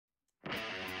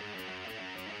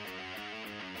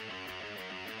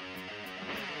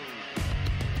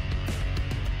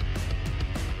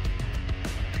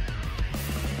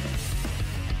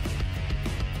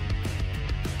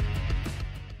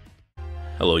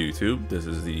Hello YouTube, this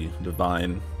is the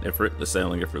Divine Ifrit, the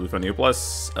Assailing Ifrit LUFENIA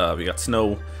Plus. We got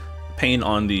Snow, Paine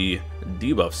on the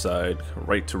debuff side,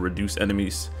 right to reduce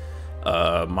enemies.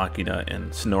 Machina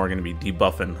and Snow are going to be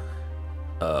debuffing.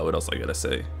 What else I gotta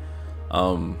say?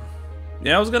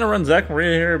 Yeah, I was going to run Zach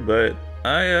Maria here, but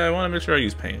I want to make sure I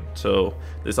use Paine. So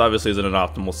this obviously isn't an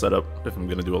optimal setup if I'm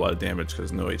going to do a lot of damage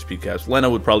because no HP caps. Lena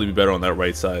would probably be better on that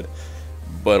right side,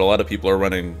 but a lot of people are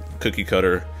running cookie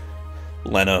cutter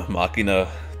Lena, Machina,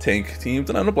 tank teams,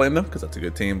 and I don't blame them because that's a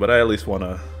good team, but I at least want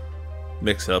to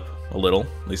mix up a little,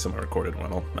 at least in my recorded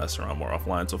one. I'll mess around more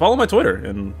offline. So follow my Twitter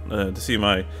and to see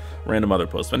my random other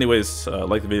posts. But anyways,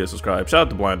 like the video, subscribe. Shout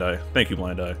out to Blind Eye. Thank you,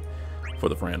 Blind Eye, for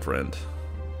the friend.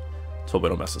 Let's hope I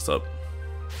don't mess this up.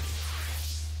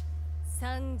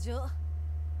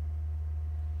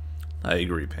 I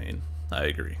agree, Paine. I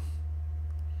agree.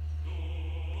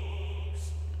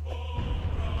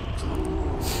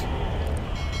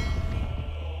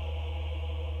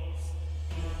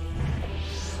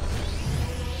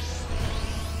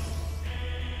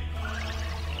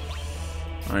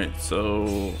 Alright,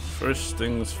 so first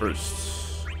things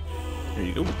first. Here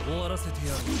you go.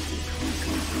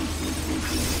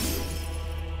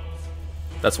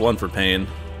 That's one for Paine.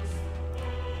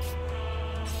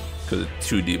 Because it's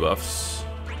 2 debuffs.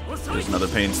 There's another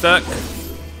Paine stack.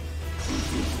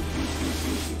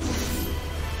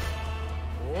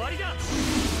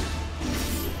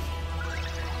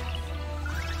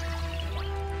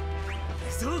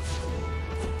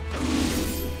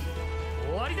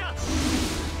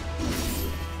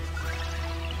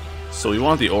 So we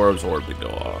want the Orb's orb to go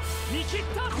off.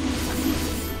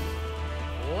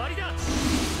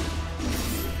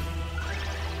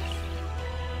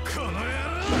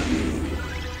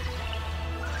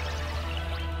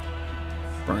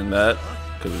 Burn that,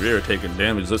 because we are taking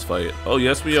damage this fight. Oh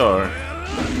yes we are.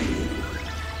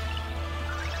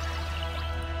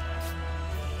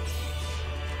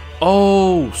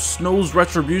 Oh, Snow's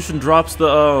Retribution drops the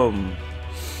oh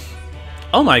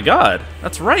my god,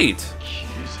 that's right.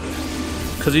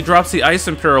 Because he drops the Ice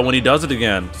Imperial when he does it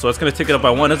again. So it's going to take it up by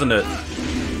 1, isn't it?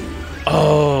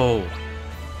 Oh,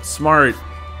 smart.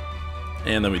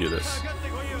 And then we do this.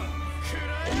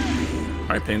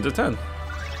 Alright, Paine's at 10.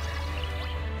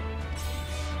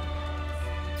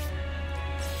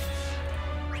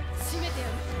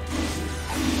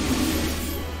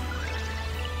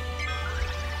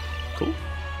 Cool.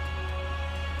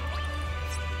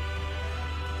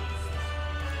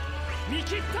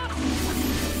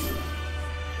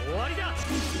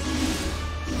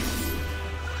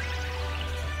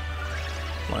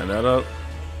 Line that up.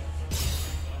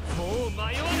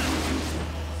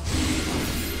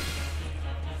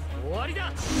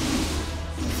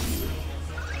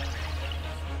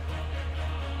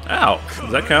 Ow!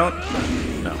 Does that count?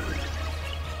 No.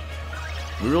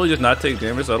 We really just not take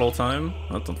damage that whole time?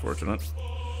 That's unfortunate.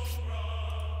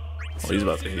 Oh, he's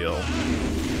about to heal.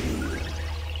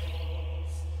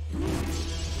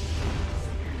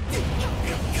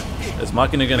 Is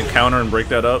Machina gonna counter and break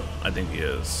that up? I think he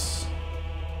is.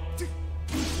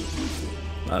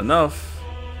 Not enough.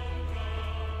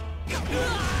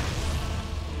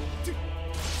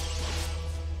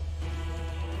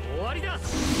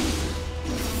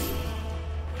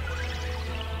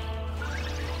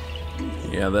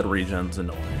 Yeah, that regen's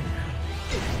annoying.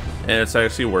 And it's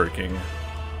actually working.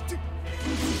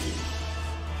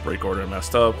 Break order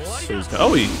messed up. So he's got,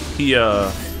 oh, he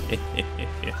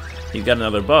got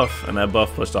another buff, and that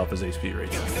buff pushed off his HP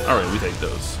regen. Alright, we take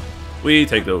those. We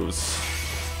take those.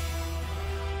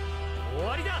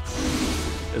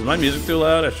 Is my music too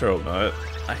loud? I sure hope not.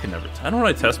 I can never. I don't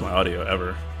really test my audio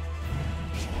ever.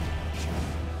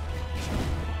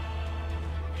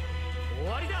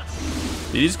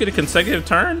 Did you just get a consecutive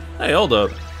turn? Hey, hold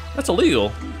up. That's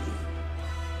illegal.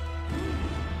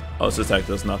 Oh, this attack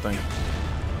does nothing.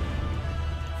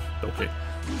 Okay.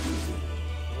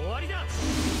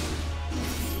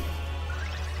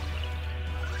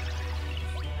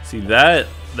 See, that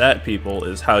people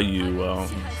is how you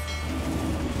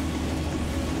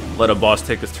let a boss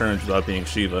take his turns without being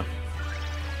Shiva.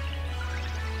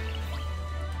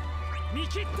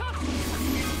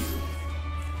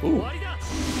 Ooh.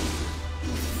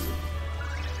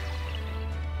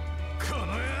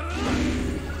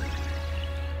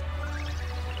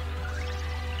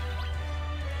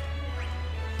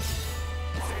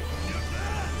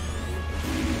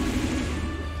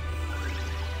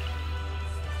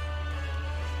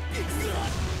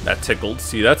 That tickled.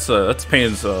 See, that's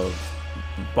Paine's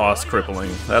boss crippling.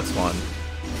 That's fun.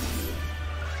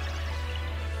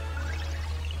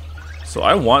 So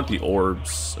I want the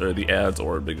orbs, or the ads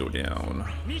orb to go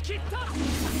down.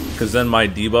 Because then my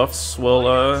debuffs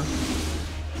will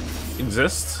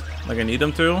exist like I need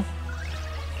them to.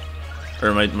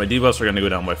 Or my debuffs are going to go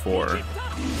down by 4.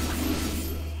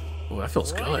 Oh, that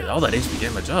feels good. All that HP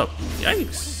damage up.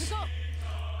 Yikes.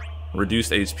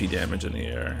 Reduced HP damage in the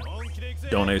air.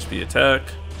 Don't HP attack.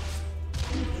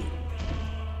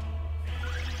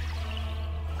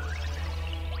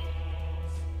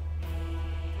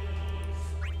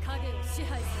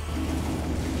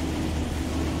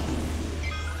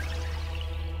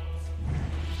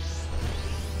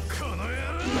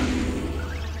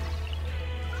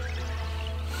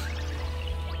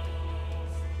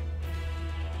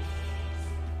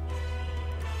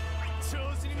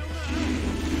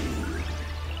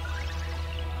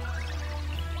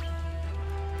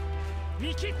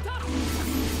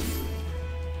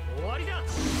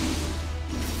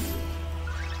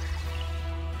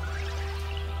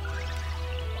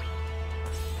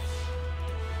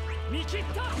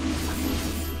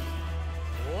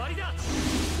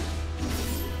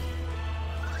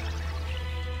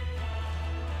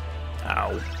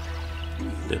 Ow.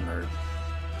 Didn't hurt.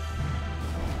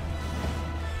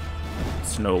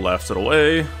 Snow laughs it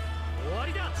away.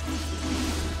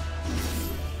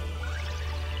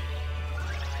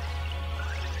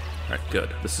 Alright, good.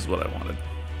 This is what I wanted.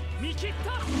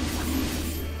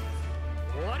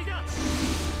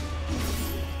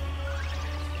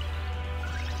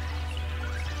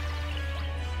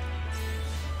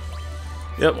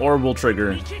 Yep, orb will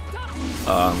trigger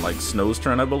on like Snow's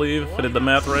turn, I believe, if I did the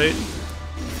math right.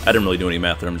 I didn't really do any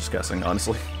math there, I'm just guessing,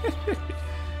 honestly.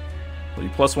 But he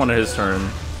 +1 at his turn.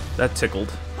 That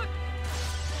tickled.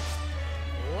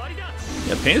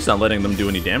 Yeah, Paine's not letting them do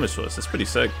any damage to us. It's pretty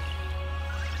sick.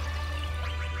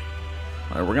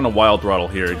 Alright, we're gonna wild throttle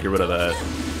here, get rid of that.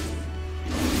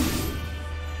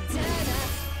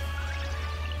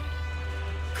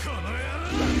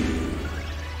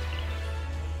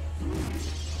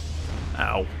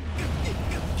 Ow.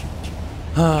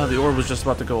 Ah, the orb was just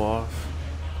about to go off.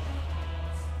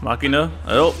 Machina?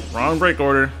 Oh, wrong break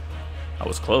order. I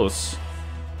was close.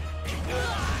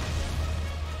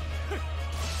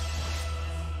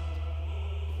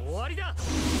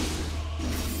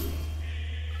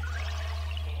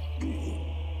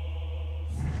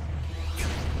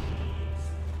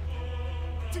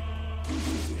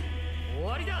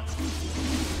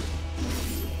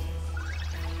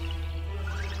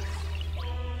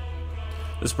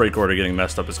 This break order getting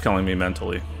messed up is killing me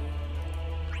mentally.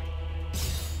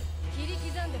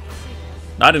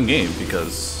 Not in game,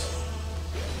 because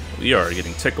we are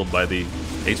getting tickled by the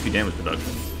HP damage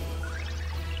reduction.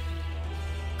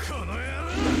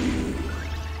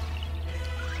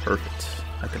 Perfect.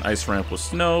 I can ice ramp with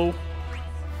Snow.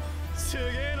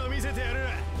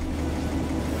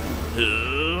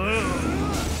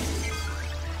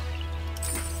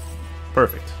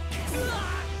 Perfect.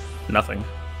 Nothing.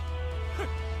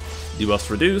 Debuffs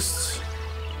reduced.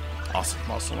 Awesome,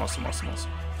 awesome, awesome, awesome,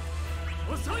 awesome.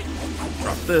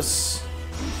 Drop this.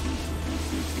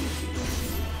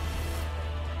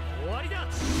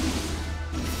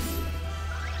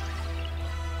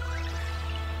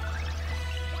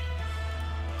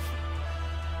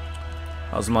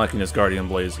 How's Machina's Guardian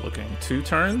Blaze looking? 2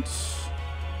 turns?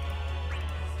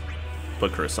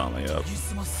 Put Kurasame up.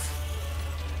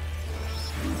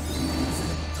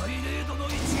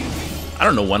 I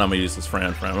don't know when I'm gonna use this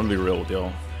Fran. I'm gonna be real with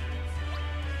y'all.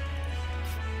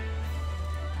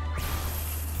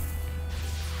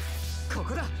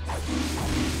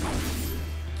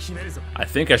 I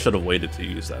think I should have waited to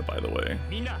use that, by the way.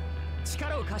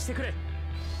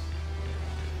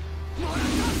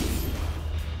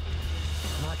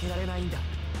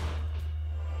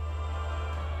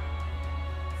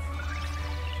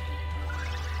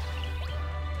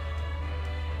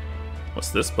 What's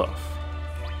this buff?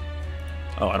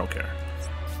 Oh, I don't care.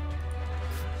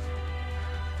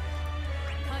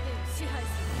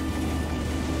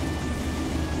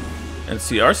 And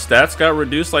see, our stats got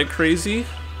reduced like crazy.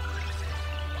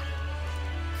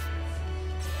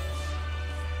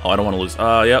 Oh, I don't want to lose.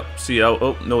 Yep. See,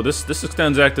 oh no, this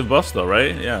extends active buffs though,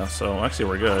 right? Yeah. So actually,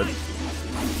 we're good.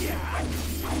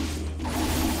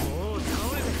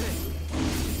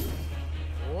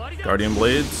 Guardian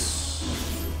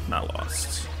Blades, not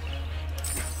lost.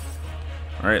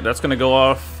 All right, that's gonna go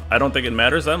off. I don't think it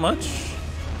matters that much.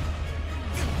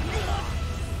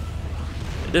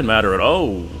 It didn't matter at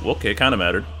all. Oh, okay, kind of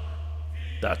mattered.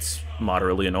 That's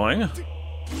moderately annoying.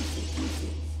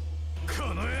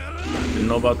 Didn't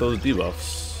know about those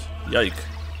debuffs. Yike.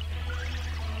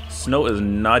 Snow is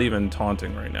not even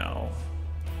taunting right now.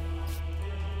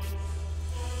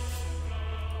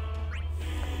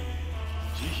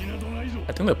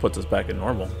 I think that puts us back in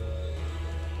normal.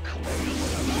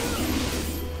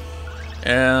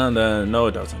 And no,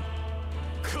 it doesn't.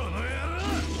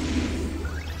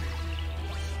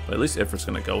 But at least Ifrit's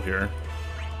gonna go here.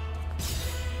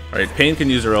 Alright, Paine can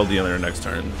use her LD on her next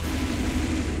turn.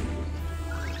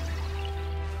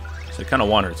 So I kind of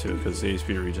want her to, because the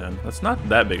HP regen. That's not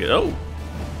that big. Oh!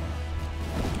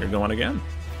 You're going again.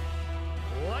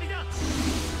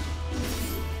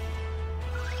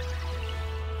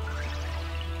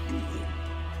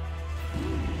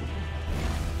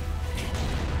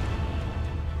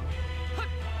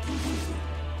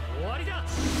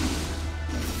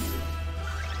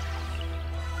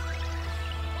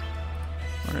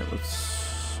 Alright,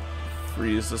 let's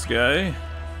freeze this guy.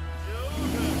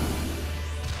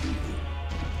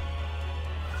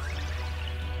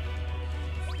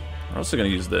 We're also going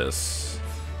to use this,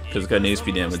 because it's got an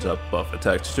HP damage up buff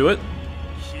attached to it.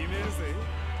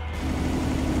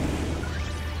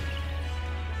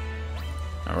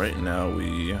 Alright, now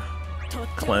we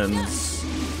cleanse,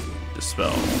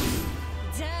 dispel.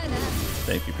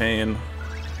 Thank you, Paine.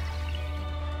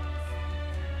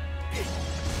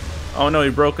 Oh no, he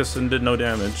broke us and did no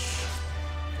damage.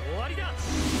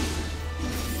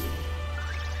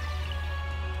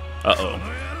 Uh-oh.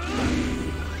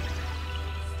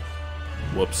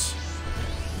 Whoops.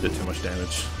 Did too much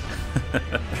damage.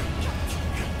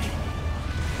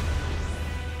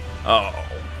 Oh.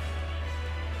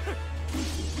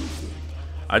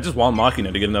 I just want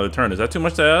Machina to get another turn. Is that too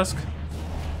much to ask?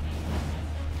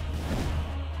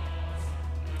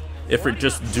 Ifrit,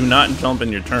 just do not jump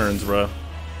in your turns, bro.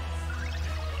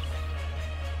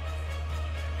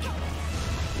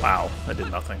 Wow, that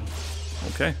did nothing.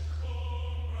 Okay.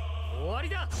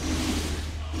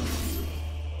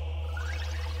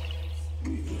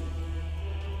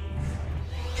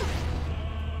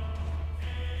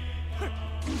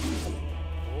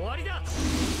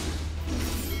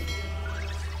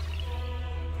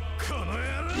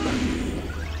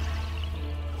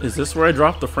 Is this where I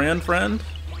dropped the friend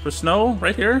for snow?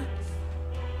 Right here?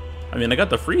 I mean, I got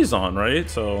the freeze on, right?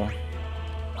 So...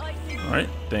 Alright,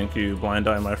 thank you, Blind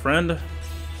Eye, my friend.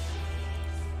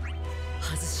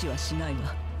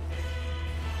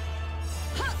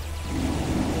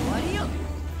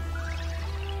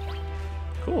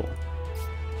 Cool.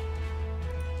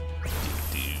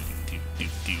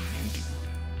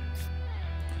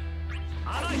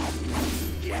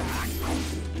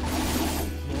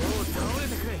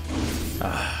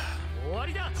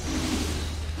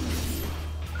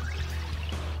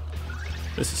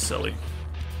 This is silly.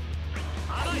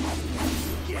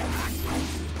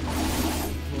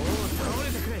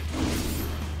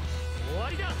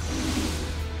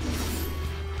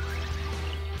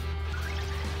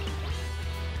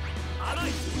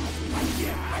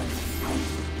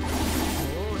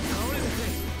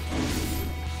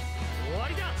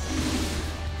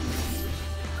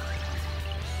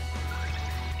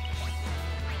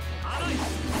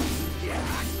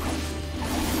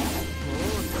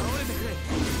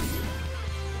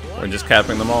 We're just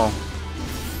capping them all.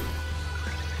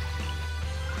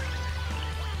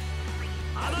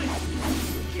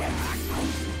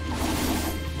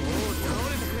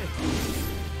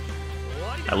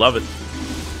 I love it.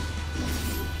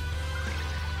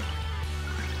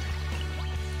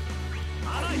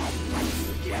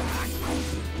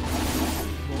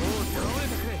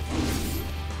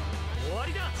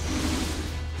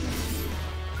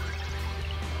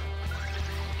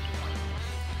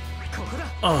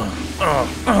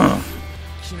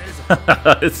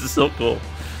 This is so cool.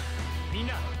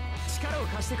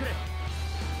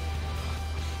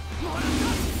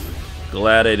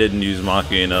 Glad I didn't use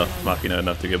Machina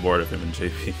enough to get bored of him in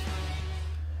JP.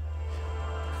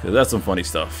 Because that's some funny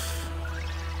stuff.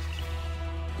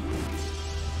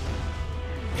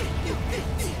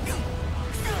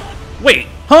 Wait,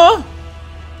 huh?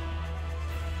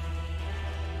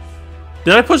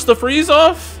 Did I push the freeze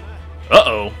off?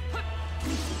 Uh-oh.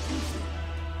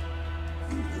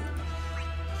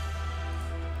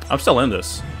 I'm still in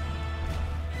this.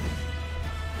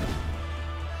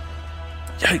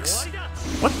 Yikes.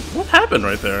 What happened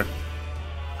right there?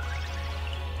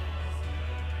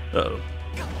 Uh-oh.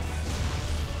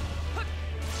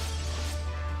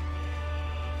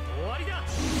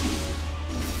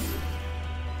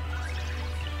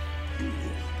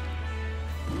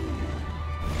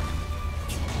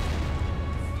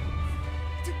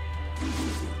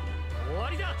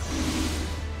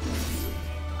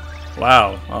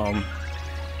 Wow.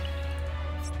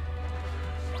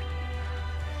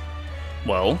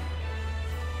 Well,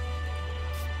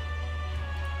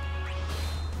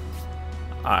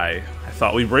 I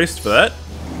thought we braced for that.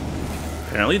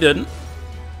 Apparently didn't.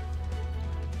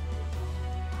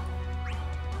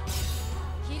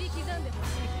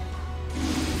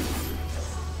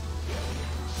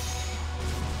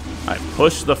 I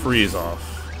pushed the freeze off.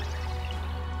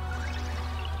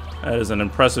 That is an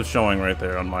impressive showing right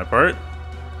there on my part.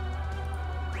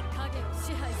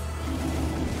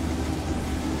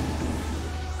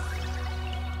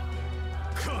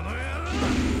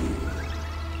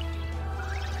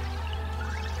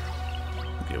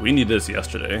 Okay, we need this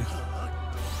yesterday.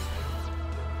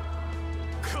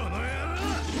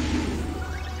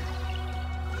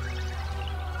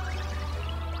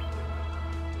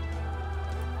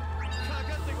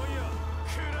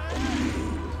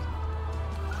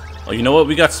 Oh, you know what?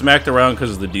 We got smacked around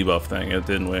because of the debuff thing,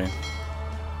 didn't we?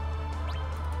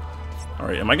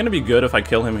 Alright, am I going to be good if I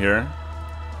kill him here?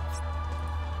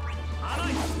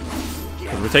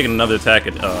 Because we're taking another attack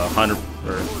at 100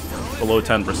 or below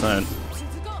 10%.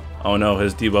 Oh no,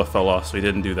 his debuff fell off, so he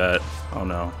didn't do that. Oh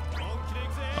no.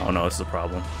 Oh no, this is a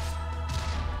problem.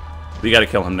 We gotta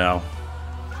kill him now.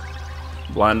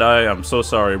 Blind Eye, I'm so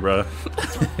sorry, bro.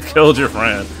 Killed your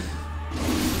friend.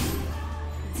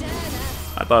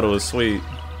 I thought it was sweet.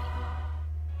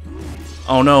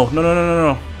 Oh no, no, no, no,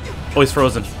 no, no. Oh, he's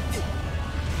frozen.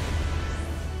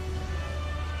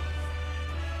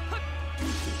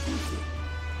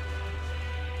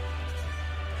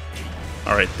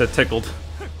 Alright, that tickled.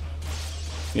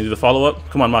 You do the follow-up?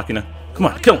 Come on, Machina. Come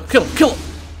on, kill him, kill him, kill him!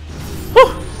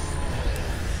 Whew!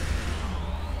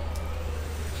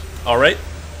 Alright.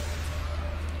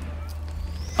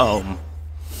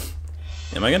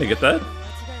 Am I gonna get that?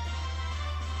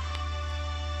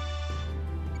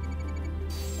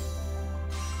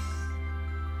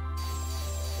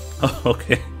 Oh,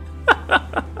 okay.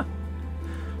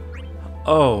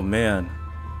 Oh, man.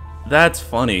 That's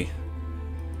funny.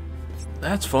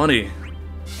 That's funny.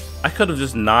 I could have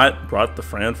just not brought the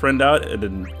friend out and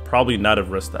then probably not have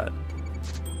risked that.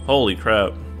 Holy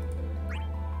crap.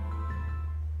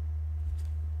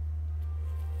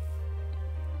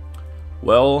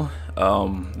 Well,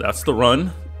 that's the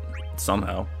run.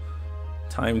 Somehow.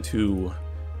 Time to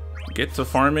get to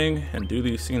farming and do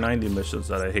these C90 missions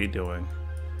that I hate doing.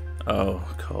 Oh,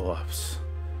 co-ops.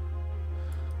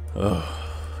 Oh,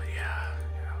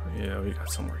 yeah, we got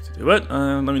some work to do. But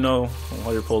let me know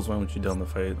how your polls went when you're done the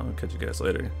fight. I'll catch you guys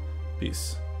later.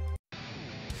 Peace.